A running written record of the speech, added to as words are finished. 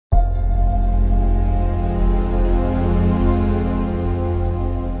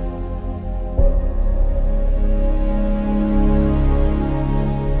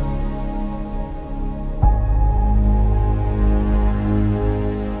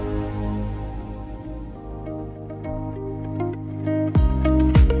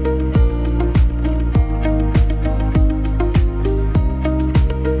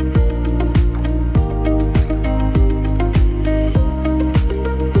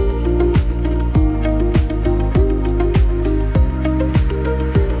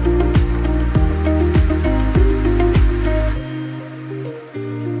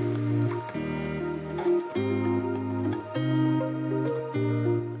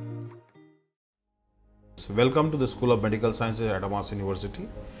Welcome to the School of Medical Sciences at Adamas University.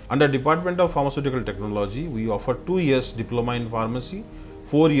 Under Department of Pharmaceutical Technology, we offer 2 years Diploma in Pharmacy,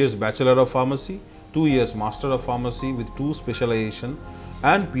 4 years Bachelor of Pharmacy, 2 years Master of Pharmacy with 2 specialization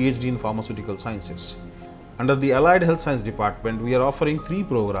and PhD in Pharmaceutical Sciences. Under the Allied Health Science Department, we are offering 3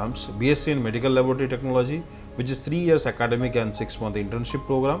 programs: BSc in Medical Laboratory Technology, which is 3 years academic and 6-month internship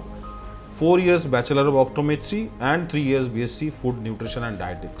program, 4 years Bachelor of Optometry and 3 years BSc Food Nutrition and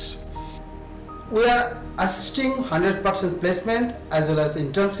Dietetics. We are assisting 100% placement as well as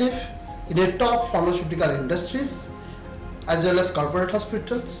internship in a top pharmaceutical industries as well as corporate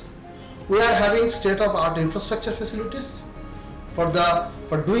hospitals. We are having state-of-the-art infrastructure facilities for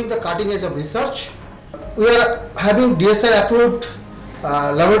doing the cutting edge of research. We are having DSI approved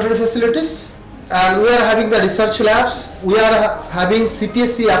laboratory facilities, and we are having the research labs. We are having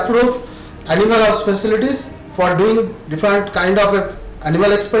CPSC approved animal health facilities for doing different kind of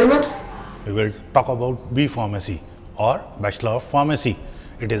animal experiments. We will talk about B Pharmacy or Bachelor of Pharmacy.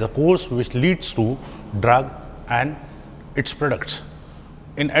 It is a course which leads to drug and its products.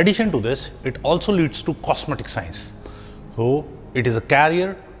 In addition to this, it also leads to cosmetic science. So it is a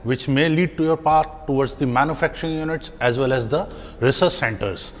career which may lead to your path towards the manufacturing units as well as the research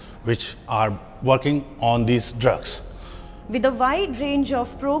centers which are working on these drugs. With a wide range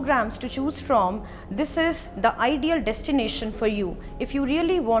of programs to choose from, this is the ideal destination for you if you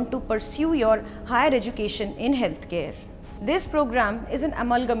really want to pursue your higher education in healthcare. This program is an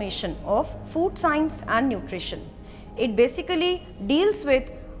amalgamation of food science and nutrition. It basically deals with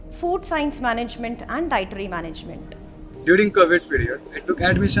food science management and dietary management. During COVID period, I took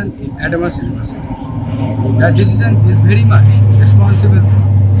admission in Adamas University. That decision is very much responsible for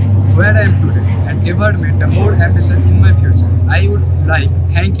where I am today and ever made a more ambition in my future. I would like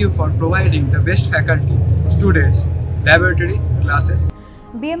to thank you for providing the best faculty, students, laboratory classes.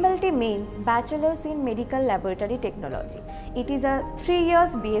 BMLT means Bachelors in Medical Laboratory Technology. It is a 3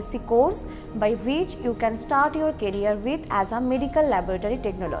 years BSc course by which you can start your career with as a medical laboratory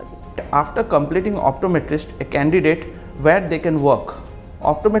technologist. After completing optometrist, a candidate where they can work.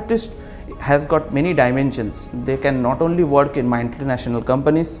 Optometrist has got many dimensions. They can not only work in multinational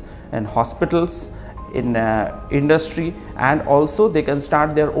companies and hospitals, in industry, and also they can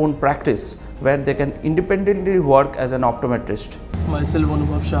start their own practice where they can independently work as an optometrist. Myself,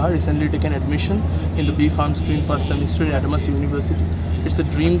 Anubhav Shah, recently taken admission in the B Pharm stream first semester in Adamas University. It's a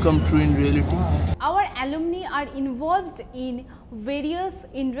dream come true in reality. Our alumni are involved in various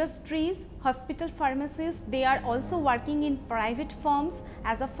industries, hospital pharmacists. They are also working in private firms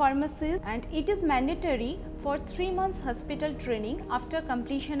as a pharmacist, and it is mandatory for 3 months hospital training after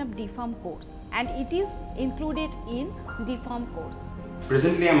completion of DPharm course, and it is included in DPharm course.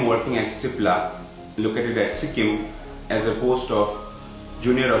 Presently, I am working at CIPLA, located at Sikkim, as a post of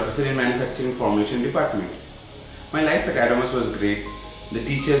Junior Officer in Manufacturing Formulation Department. My life at Adamas was great. The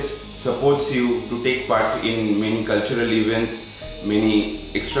teachers supports you to take part in many cultural events,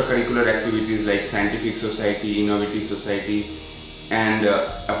 many extracurricular activities like Scientific Society, Innovative Society, and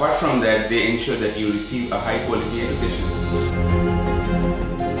apart from that, they ensure that you receive a high quality education.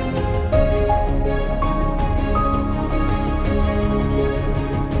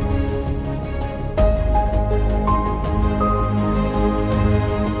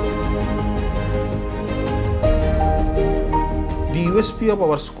 The USP of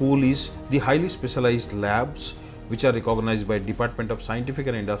our school is the highly specialized labs which are recognized by Department of Scientific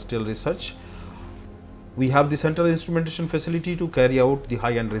and Industrial Research. We have the central instrumentation facility to carry out the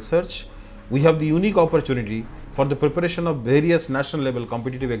high-end research. We have the unique opportunity for the preparation of various national level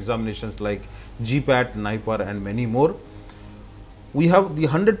competitive examinations like GPAT, NIPER and many more. We have the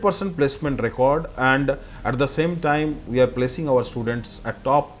 100% placement record, and at the same time we are placing our students at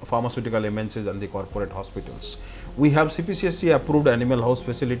top pharmaceutical MNCs and the corporate hospitals. We have CPCSC approved animal house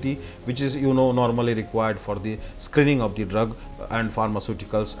facility, which is normally required for the screening of the drug and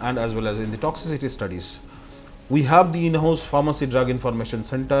pharmaceuticals, and as well as in the toxicity studies. We have the in-house pharmacy drug information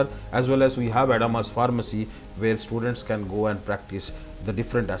center, as well as we have Adamas Pharmacy, where students can go and practice the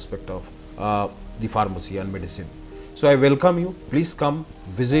different aspect of the pharmacy and medicine. So I welcome you. Please come,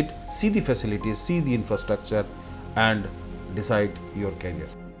 visit, see the facilities, see the infrastructure, and decide your career.